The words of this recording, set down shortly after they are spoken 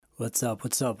What's up?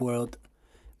 What's up, world?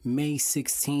 May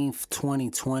 16th,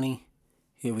 2020.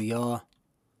 Here we are.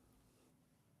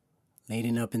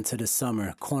 Leading up into the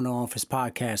summer. Corner Office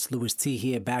Podcast. Louis T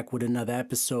here, back with another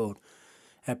episode.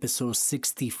 Episode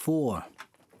 64.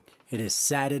 It is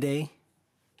Saturday,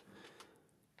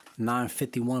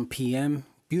 9:51 p.m.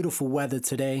 Beautiful weather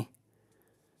today.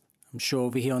 I'm sure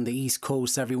over here on the East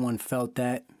Coast, everyone felt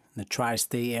that. In the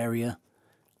tri-state area.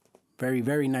 Very,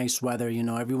 very nice weather. You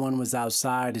know, everyone was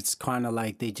outside. It's kind of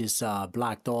like they just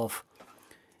blocked off.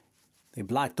 They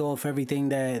blocked off everything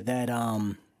that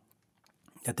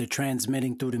they're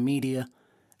transmitting through the media,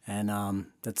 and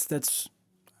that's.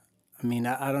 I mean,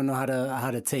 I don't know how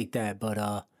to take that,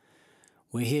 but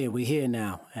we're here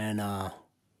now, and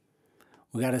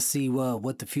we got to see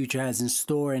what the future has in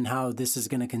store and how this is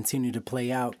going to continue to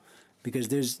play out. Because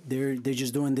they're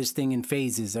just doing this thing in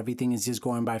phases. Everything is just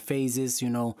going by phases.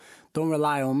 You know, don't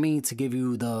rely on me to give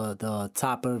you the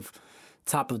top of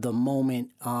the moment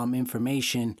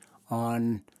information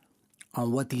on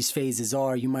what these phases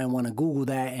are. You might want to Google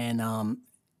that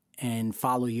and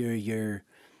follow your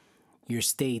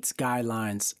state's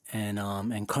guidelines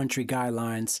and country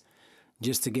guidelines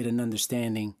just to get an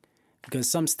understanding.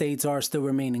 Because some states are still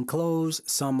remaining closed.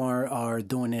 Some are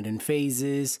doing it in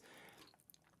phases.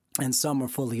 And some are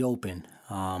fully open.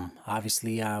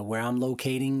 Obviously, where I'm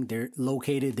they're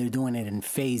doing it in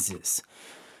phases.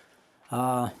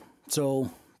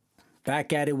 So,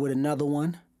 back at it with another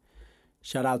one.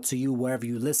 Shout out to you wherever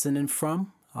you're listening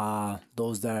from.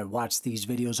 Those that watch these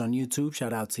videos on YouTube,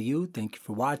 shout out to you. Thank you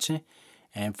for watching.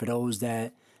 And for those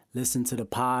that listen to the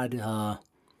pod,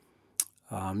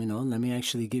 let me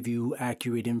actually give you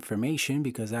accurate information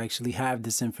because I actually have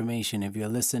this information. If you're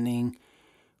listening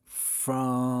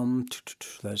from,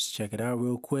 let's check it out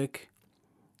real quick.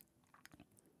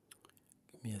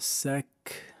 Give me a sec.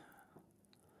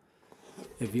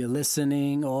 If you're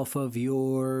listening off of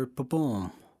your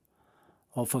Apple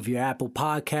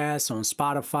Podcasts, on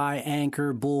Spotify,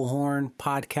 Anchor, Bullhorn,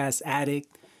 Podcast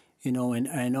Addict,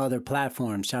 and other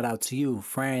platforms, shout out to you.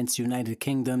 France, United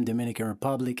Kingdom, Dominican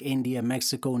Republic, India,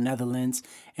 Mexico, Netherlands,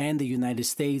 and the United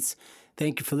States.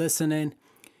 Thank you for listening.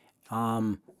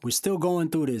 We're still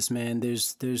going through this, man.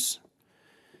 There's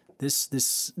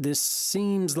this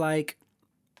seems like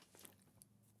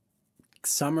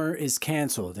summer is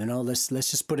canceled. Let's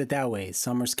just put it that way.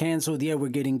 Summer's canceled. Yeah, we're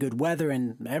getting good weather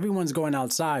and everyone's going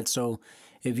outside. So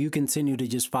if you continue to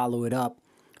just follow up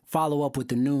with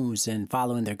the news and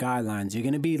following their guidelines, you're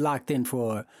gonna be locked in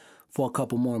for a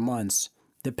couple more months,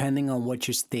 depending on what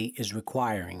your state is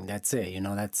requiring. That's it.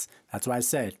 That's why I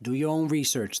said do your own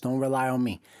research. Don't rely on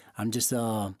me. I'm just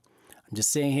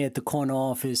sitting here at the corner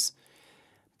office,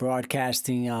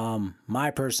 broadcasting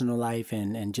my personal life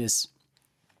and just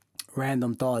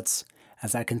random thoughts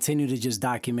as I continue to just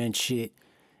document shit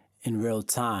in real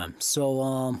time.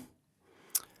 So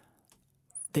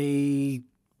they're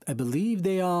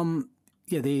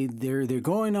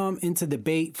going into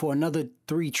debate for another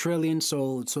 $3 trillion.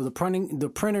 So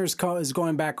the printer is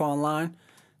going back online.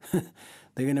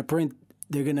 They're gonna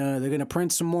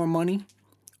print some more money.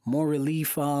 More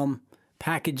relief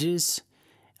packages.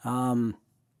 So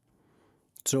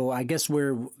I guess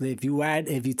if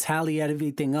you tally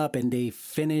everything up and they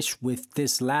finish with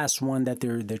this last one that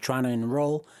they're trying to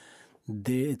enroll,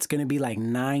 it's gonna be like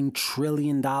 $9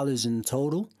 trillion in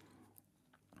total.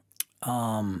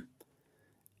 And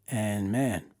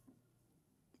man,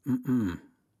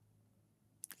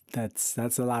 that's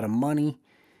a lot of money,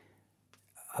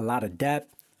 a lot of debt.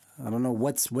 I don't know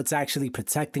what's actually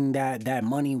protecting that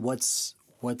money. What's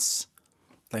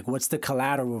the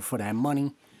collateral for that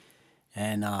money?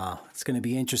 And it's going to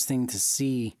be interesting to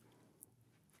see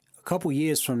a couple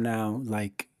years from now,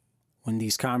 like when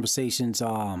these conversations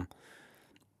start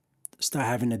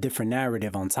having a different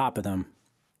narrative on top of them,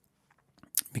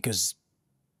 because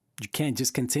you can't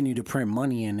just continue to print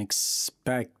money and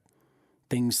expect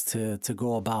things to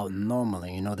go about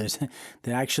normally.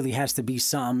 There actually has to be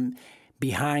something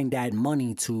behind that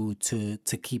money to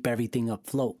keep everything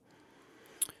afloat.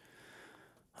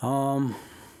 A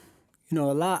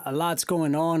lot's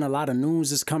going on. A lot of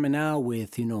news is coming out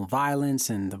with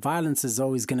violence, and the violence is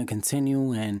always going to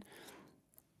continue. And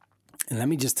let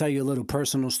me just tell you a little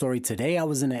personal story. Today I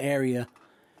was in an area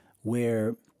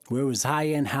where it was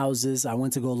high-end houses. I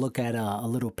went to go look at a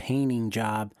little painting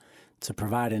job to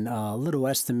provide a little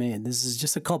estimate. This is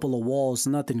just a couple of walls,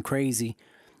 nothing crazy.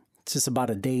 It's just about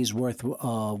a day's worth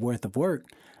of work.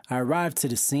 I arrived to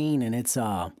the scene, and it's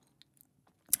a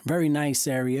very nice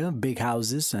area, big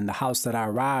houses. And the house that I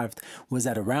arrived was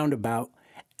at a roundabout.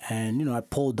 And, I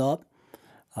pulled up.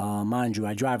 Mind you,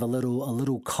 I drive a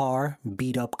little car,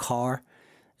 beat up car.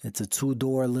 It's a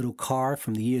two-door little car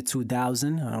from the year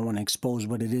 2000. I don't want to expose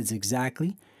what it is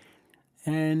exactly.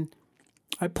 And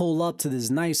I pull up to this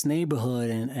nice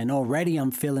neighborhood, and already I'm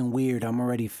feeling weird. I'm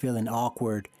already feeling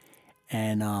awkward.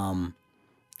 And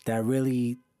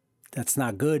that's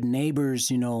not good.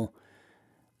 Neighbors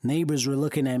were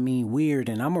looking at me weird,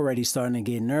 and I'm already starting to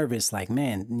get nervous. Like,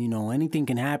 man, anything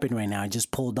can happen right now. I just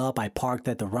pulled up. I parked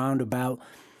at the roundabout.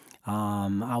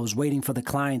 I was waiting for the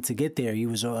client to get there. He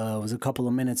was a couple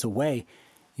of minutes away.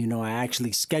 I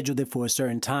actually scheduled it for a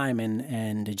certain time,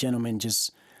 and the gentleman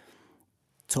just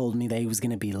told me that he was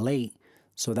going to be late.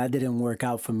 So that didn't work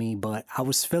out for me. But I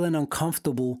was feeling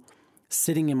uncomfortable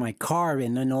sitting in my car,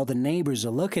 and then all the neighbors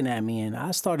are looking at me, and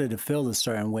I started to feel a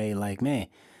certain way. Like, man,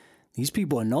 these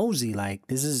people are nosy. Like,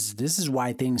 this is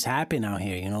why things happen out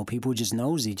here. People just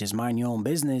nosy. Just mind your own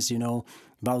business. If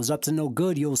I was up to no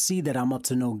good, you'll see that I'm up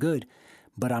to no good.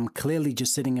 But I'm clearly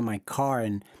just sitting in my car.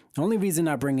 And the only reason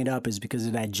I bring it up is because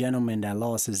of that gentleman that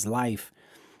lost his life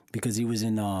because he was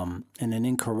in an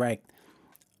incorrect.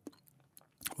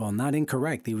 Well, not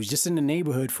incorrect. He was just in the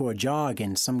neighborhood for a jog,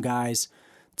 and some guys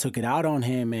took it out on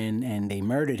him, and they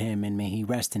murdered him, and may he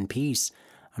rest in peace.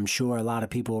 I'm sure a lot of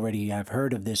people already have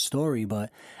heard of this story,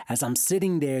 but as I'm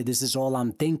sitting there, this is all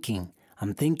I'm thinking.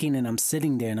 I'm thinking, and I'm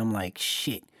sitting there, and I'm like,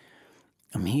 shit,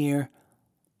 I'm here.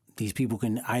 These people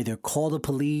can either call the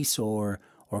police or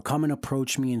come and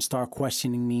approach me and start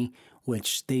questioning me,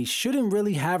 which they shouldn't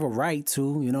really have a right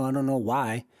to. I don't know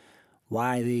why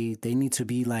they need to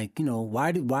be like,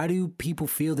 why do people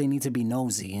feel they need to be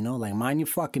nosy? Like, mind your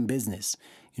fucking business.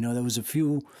 There was a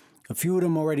few of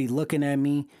them already looking at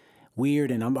me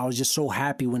weird, and I was just so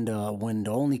happy when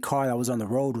the only car that was on the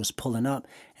road was pulling up,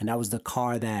 and that was the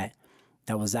car that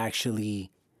was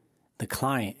actually the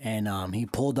client, and he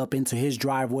pulled up into his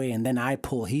driveway, and then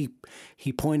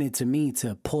he pointed to me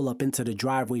to pull up into the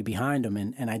driveway behind him,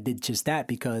 and I did just that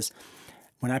because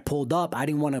when I pulled up, I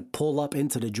didn't want to pull up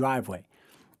into the driveway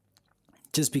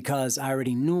just because I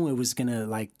already knew it was gonna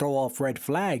like throw off red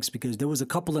flags because there was a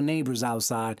couple of neighbors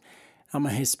outside. I'm a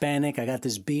Hispanic. I got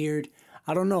this beard.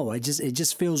 I don't know. It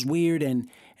just feels weird, and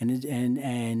you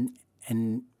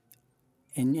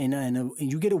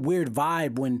get a weird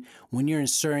vibe when you're in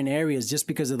certain areas just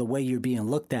because of the way you're being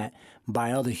looked at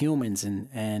by other humans,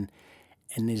 and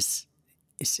it's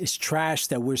trash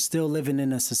that we're still living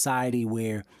in a society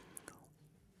where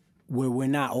we're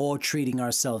not all treating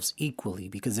ourselves equally.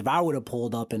 Because if I would have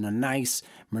pulled up in a nice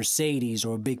Mercedes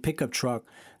or a big pickup truck,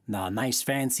 a nice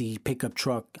fancy pickup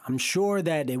truck, I'm sure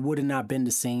that it would have not been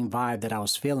the same vibe that I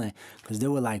was feeling because they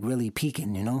were like really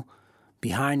peeking,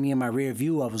 Behind me in my rear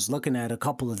view, I was looking at a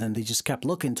couple of them. They just kept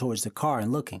looking towards the car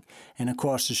and looking. And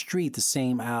across the street, the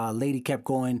same lady kept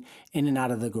going in and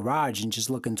out of the garage and just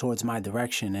looking towards my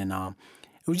direction. And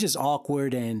it was just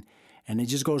awkward. And it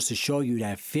just goes to show you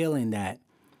that feeling that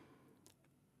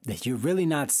you're really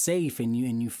not safe, and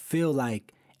you feel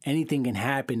like anything can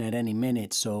happen at any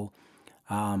minute. So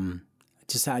I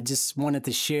just wanted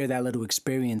to share that little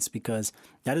experience because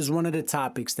that is one of the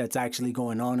topics that's actually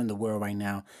going on in the world right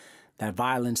now. That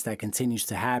violence that continues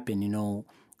to happen,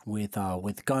 with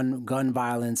gun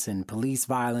violence and police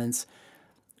violence,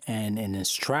 and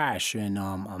it's trash. And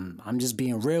I'm just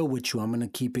being real with you. I'm gonna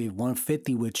keep it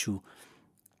 150 with you.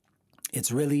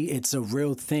 It's a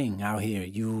real thing out here.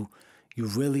 You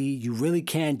really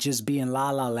can't just be in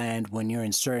La La Land when you're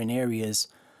in certain areas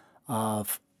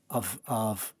of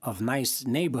nice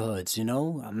neighborhoods.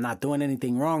 I'm not doing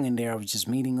anything wrong in there. I was just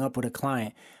meeting up with a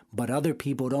client. But other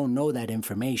people don't know that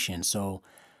information. So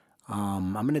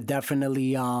I'm going to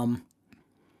definitely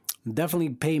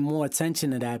pay more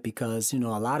attention to that because, a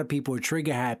lot of people are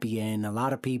trigger happy, and a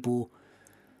lot of people,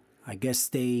 I guess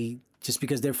just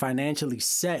because they're financially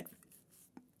set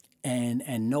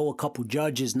and know a couple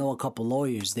judges, know a couple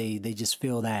lawyers, they just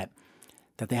feel that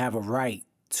they have a right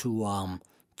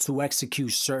to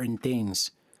execute certain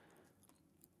things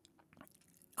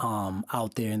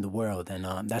out there in the world,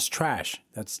 and that's trash.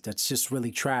 That's just really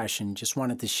trash, and just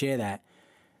wanted to share that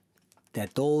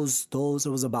those it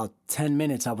was about 10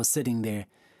 minutes I was sitting there.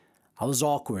 I was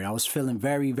awkward. I was feeling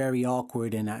very, very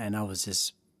awkward, and I was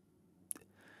just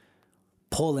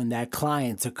pulling that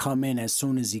client to come in as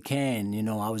soon as he can.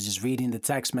 I was just reading the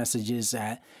text messages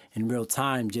in real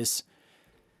time just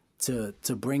to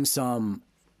bring some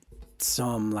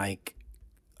like,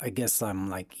 I guess I'm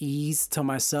like ease to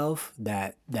myself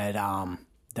that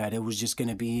it was just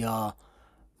gonna be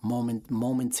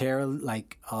momentarily,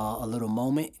 like a little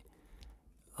moment,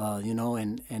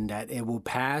 and that it will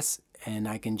pass and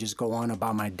I can just go on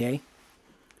about my day.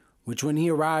 Which when he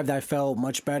arrived, I felt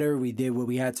much better. We did what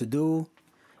we had to do.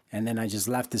 And then I just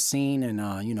left the scene and,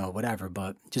 whatever.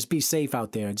 But just be safe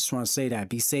out there. I just want to say that.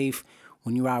 Be safe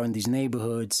when you're out in these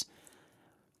neighborhoods.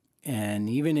 And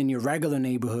even in your regular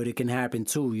neighborhood, it can happen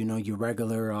too. Your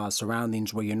regular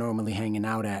surroundings where you're normally hanging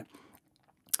out at.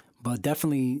 But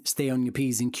definitely stay on your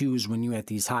P's and Q's when you're at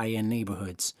these high-end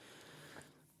neighborhoods.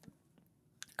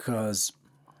 Because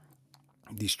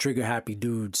these trigger-happy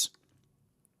dudes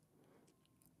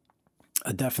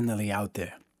are definitely out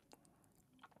there.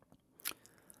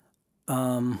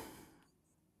 I'm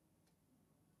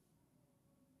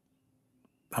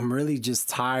really just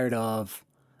tired of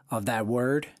that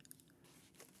word,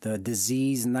 the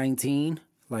disease 19.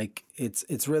 Like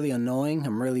it's really annoying.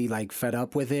 I'm really like fed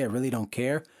up with it. I really don't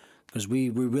care because we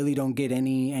really don't get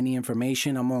any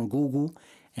information. I'm on Google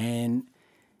and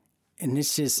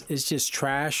it's just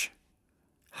trash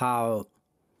how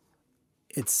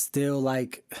it's still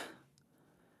like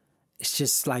it's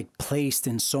just like placed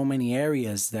in so many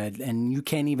areas and you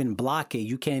can't even block it.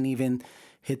 You can't even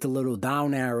hit the little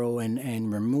down arrow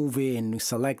and remove it and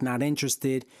select not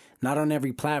interested. Not on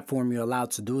every platform you're allowed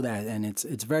to do that. And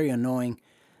it's very annoying.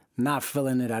 Not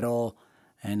feeling it at all.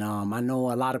 And I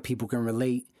know a lot of people can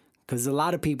relate because a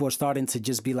lot of people are starting to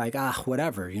just be like,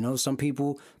 whatever. Some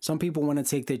people want to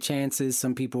take their chances.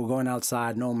 Some people are going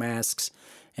outside, no masks,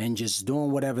 and just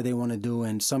doing whatever they want to do.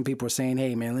 And some people are saying,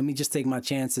 hey, man, let me just take my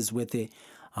chances with it.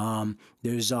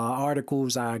 There's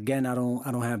articles. I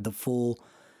don't have the full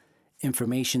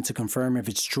information to confirm if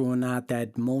it's true or not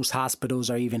that most hospitals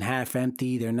are even half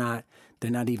empty. They're not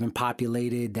even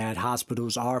populated, that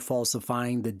hospitals are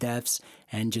falsifying the deaths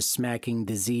and just smacking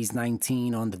disease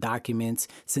 19 on the documents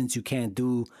since you can't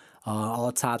do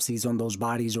autopsies on those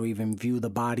bodies or even view the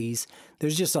bodies.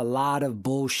 There's just a lot of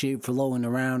bullshit floating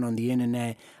around on the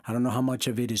internet. I don't know how much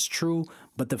of it is true,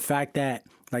 but the fact that,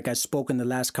 like I spoke in the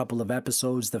last couple of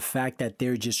episodes, the fact that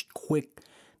they're just quick,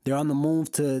 they're on the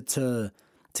move to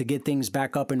get things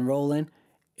back up and rolling.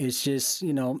 It's just,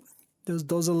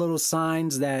 those are little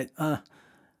signs that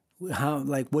how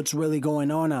like what's really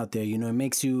going on out there. It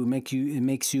makes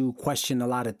you question a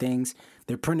lot of things.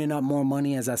 They're printing up more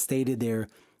money, as I stated. They're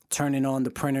turning on the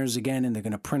printers again, and they're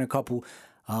gonna print a couple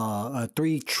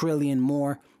 3 trillion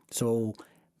more. So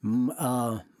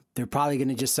they're probably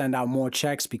gonna just send out more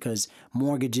checks because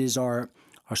mortgages are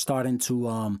starting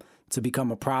to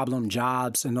become a problem,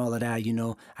 jobs and all of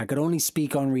that. I could only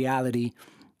speak on reality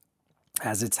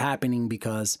as it's happening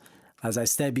because, as I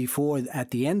said before,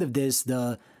 at the end of this,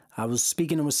 I was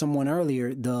speaking with someone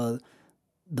earlier, the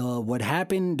what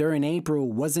happened during April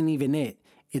wasn't even it.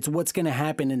 It's what's going to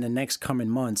happen in the next coming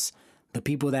months. The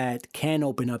people that can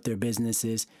open up their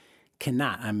businesses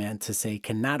cannot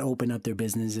open up their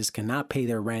businesses, cannot pay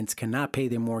their rents, cannot pay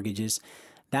their mortgages.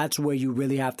 That's where you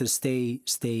really have to stay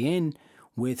in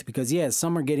with, because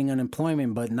some are getting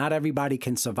unemployment, but not everybody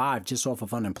can survive just off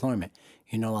of unemployment.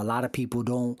 A lot of people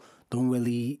don't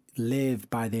really live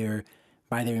by their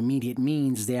immediate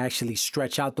means. They actually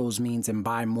stretch out those means and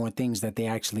buy more things that they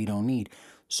actually don't need.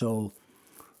 So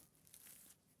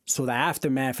the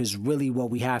aftermath is really what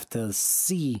we have to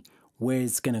see where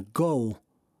it's gonna go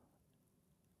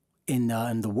in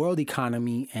the world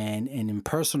economy and in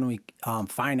personal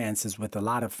finances with a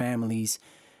lot of families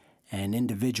and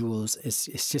individuals.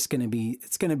 It's just gonna be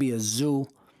a zoo,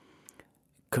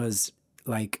 because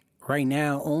like right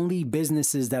now, only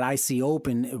businesses that I see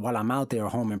open while I'm out there are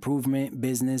home improvement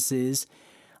businesses,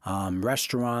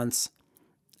 restaurants,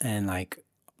 and like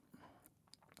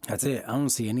that's it. I don't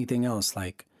see anything else.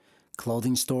 Like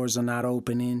clothing stores are not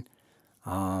opening.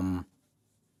 Like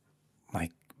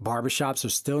barbershops are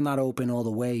still not open all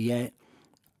the way yet.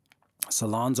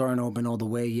 Salons aren't open all the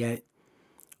way yet.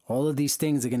 All of these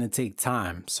things are going to take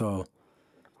time. So,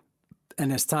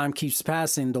 and as time keeps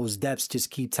passing, those deaths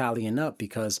just keep tallying up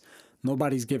because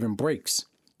nobody's giving breaks.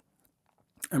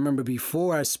 I remember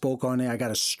before I spoke on it, I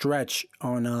got a stretch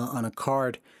on a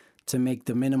card to make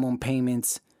the minimum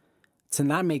payments, to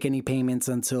not make any payments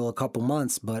until a couple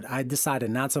months. But I decided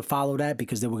not to follow that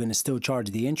because they were going to still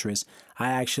charge the interest.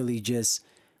 I actually just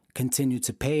continued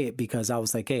to pay it because I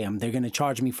was like, hey, they're going to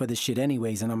charge me for this shit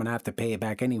anyways, and I'm going to have to pay it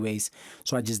back anyways.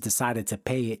 So I just decided to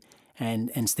pay it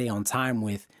and stay on time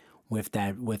with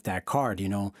that card.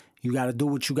 You got to do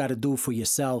what you got to do for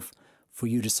yourself for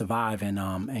you to survive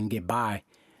and get by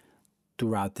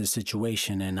throughout this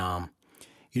situation. And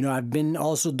I've been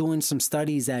also doing some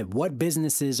studies at what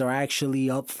businesses are actually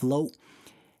afloat,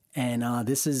 and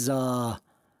this is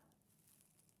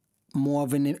more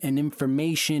of an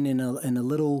information and a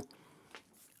little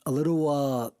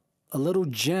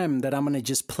gem that I'm gonna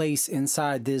just place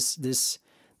inside this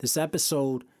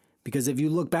episode Because if you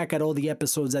look back at all the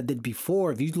episodes I did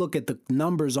before, if you look at the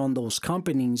numbers on those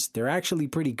companies, they're actually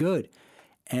pretty good.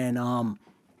 And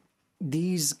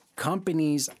these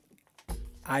companies,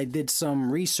 I did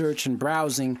some research and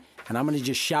browsing, and I'm going to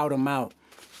just shout them out,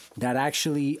 that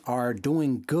actually are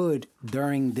doing good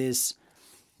during this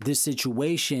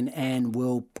situation and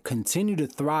will continue to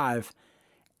thrive.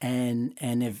 And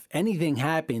if anything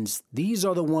happens, these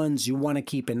are the ones you want to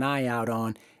keep an eye out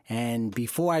on. And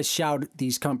before I shout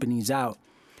these companies out,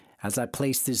 as I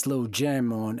place this little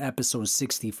gem on episode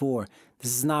 64,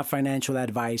 this is not financial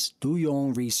advice. Do your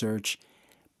own research.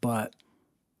 But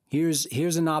here's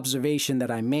an observation that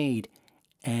I made.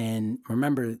 And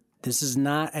remember, this is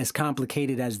not as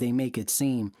complicated as they make it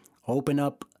seem. Open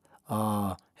up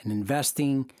an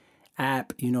investing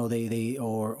app,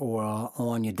 or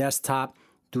on your desktop.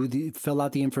 Fill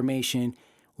out the information,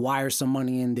 wire some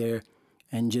money in there,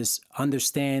 and just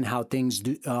understand how things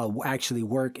actually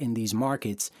work in these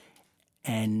markets.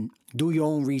 And do your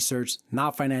own research,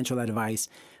 not financial advice.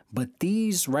 But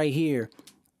these right here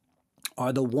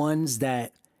are the ones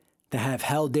that have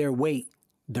held their weight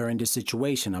during this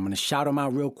situation. I'm going to shout them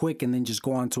out real quick and then just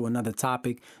go on to another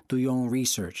topic. Do your own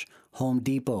research. Home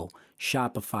Depot,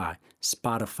 Shopify,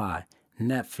 Spotify,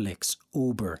 Netflix,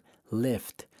 Uber,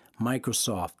 Lyft,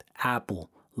 Microsoft, Apple,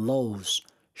 Lowe's,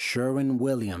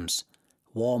 Sherwin-Williams,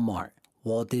 Walmart,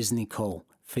 Walt Disney Co.,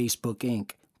 Facebook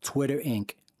Inc., Twitter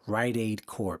Inc., Rite Aid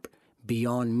Corp.,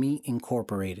 Beyond Meat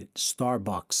Incorporated,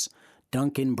 Starbucks,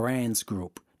 Dunkin' Brands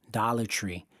Group, Dollar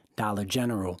Tree, Dollar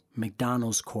General,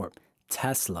 McDonald's Corp.,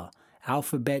 Tesla,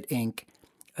 Alphabet Inc.,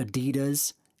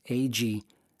 Adidas AG/SADR,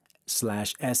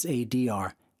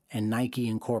 and Nike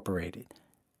Incorporated.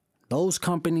 Those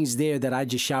companies there that I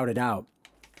just shouted out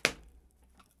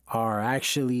are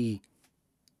actually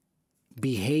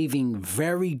behaving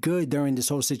very good during this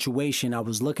whole situation. I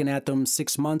was looking at them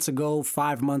 6 months ago,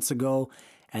 5 months ago,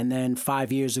 and then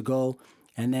 5 years ago.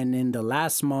 And then in the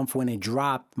last month when it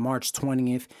dropped, March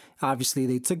 20th, obviously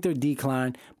they took their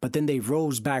decline, but then they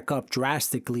rose back up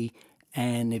drastically.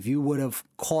 And if you would have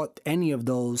caught any of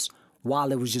those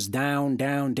while it was just down,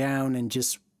 and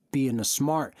just being a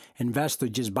smart investor,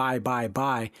 just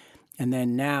buy, and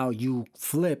then now you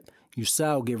flip, you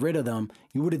sell, get rid of them,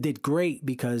 you would have did great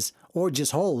because, or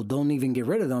just hold, don't even get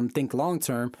rid of them, think long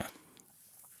term.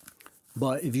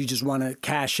 But if you just want to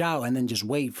cash out and then just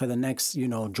wait for the next,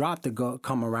 drop to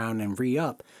come around and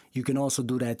re-up, you can also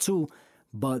do that too.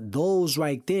 But those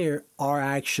right there are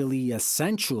actually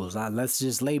essentials. Let's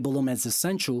just label them as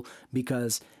essential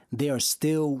because they are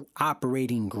still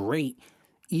operating great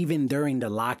even during the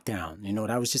lockdown.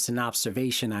 That was just an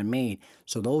observation I made.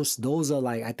 So those are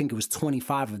like, I think it was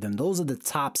 25 of them. Those are the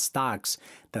top stocks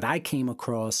that I came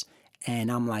across. And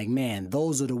I'm like, man,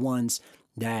 those are the ones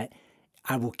that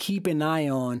I will keep an eye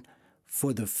on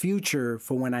for the future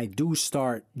for when I do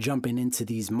start jumping into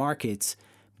these markets,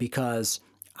 because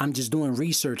I'm just doing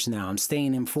research now. I'm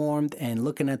staying informed and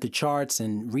looking at the charts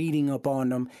and reading up on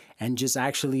them and just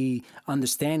actually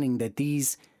understanding that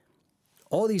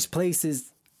all these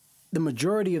places, the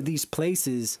majority of these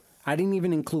places, I didn't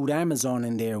even include Amazon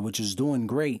in there, which is doing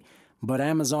great. But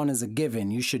Amazon is a given.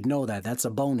 You should know that. That's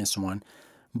a bonus one.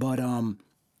 But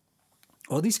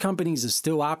all these companies are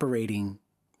still operating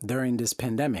during this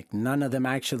pandemic. None of them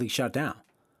actually shut down.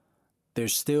 They're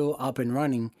still up and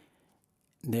running.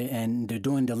 And they're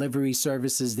doing delivery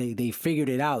services. They figured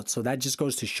it out. So that just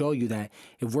goes to show you that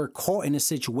if we're caught in a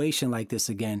situation like this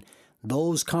again,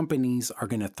 those companies are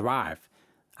going to thrive.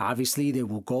 Obviously, they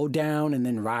will go down and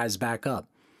then rise back up.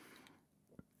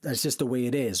 That's just the way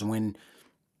it is. When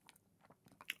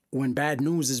bad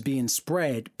news is being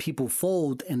spread, people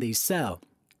fold and they sell.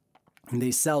 And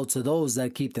they sell to those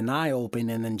that keep an eye open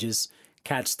and then just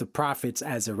catch the profits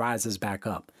as it rises back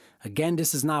up. Again,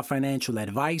 this is not financial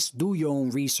advice. Do your own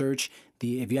research.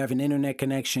 If you have an internet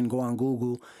connection, go on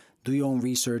Google, do your own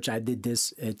research. I did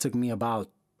this. It took me about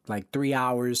like 3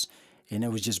 hours, and it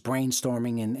was just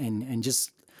brainstorming and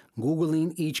just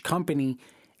Googling each company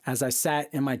as I sat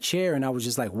in my chair, and I was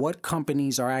just like, what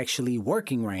companies are actually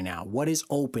working right now? What is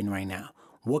open right now?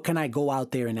 What can I go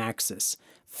out there and access?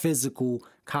 Physical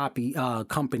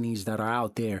companies that are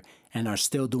out there and are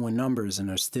still doing numbers and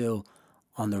are still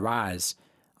on the rise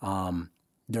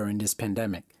during this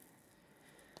pandemic.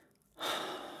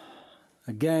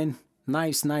 Again,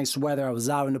 nice weather. I was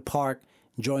out in the park,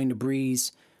 enjoying the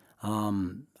breeze,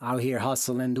 out here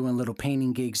hustling, doing little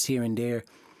painting gigs here and there.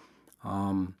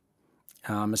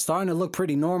 It's starting to look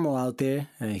pretty normal out there.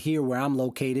 Here where I'm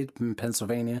located in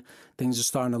Pennsylvania, things are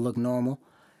starting to look normal.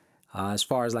 as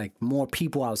far as like more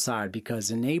people outside,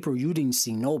 because in April you didn't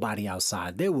see nobody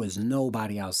outside. There was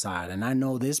nobody outside. And I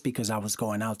know this because I was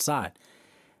going outside.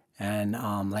 And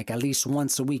like at least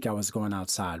once a week I was going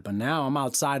outside. But now I'm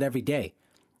outside every day.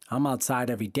 I'm outside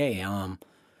every day.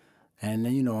 And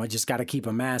you know, I just got to keep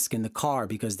a mask in the car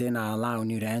because they're not allowing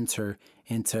you to enter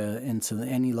into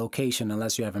any location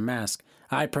unless you have a mask.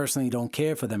 I personally don't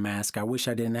care for the mask. I wish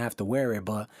I didn't have to wear it,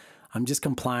 but I'm just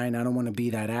complying. I don't want to be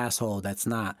that asshole that's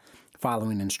not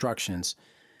following instructions.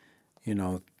 You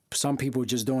know, some people are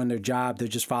just doing their job. They're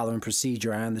just following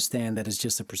procedure. I understand that it's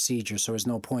just a procedure, so there's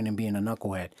no point in being a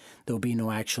knucklehead. There'll be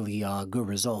no actually good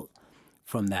result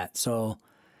from that. So,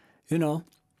 you know,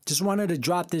 just wanted to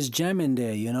drop this gem in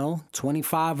there, you know.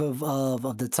 25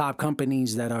 of the top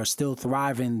companies that are still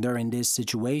thriving during this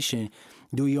situation.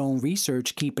 Do your own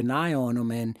research, keep an eye on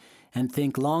them, and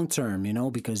think long term, you know,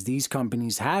 because these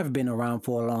companies have been around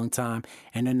for a long time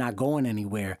and they're not going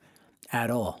anywhere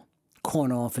at all.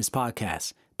 Corner Office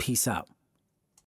Podcast. Peace out.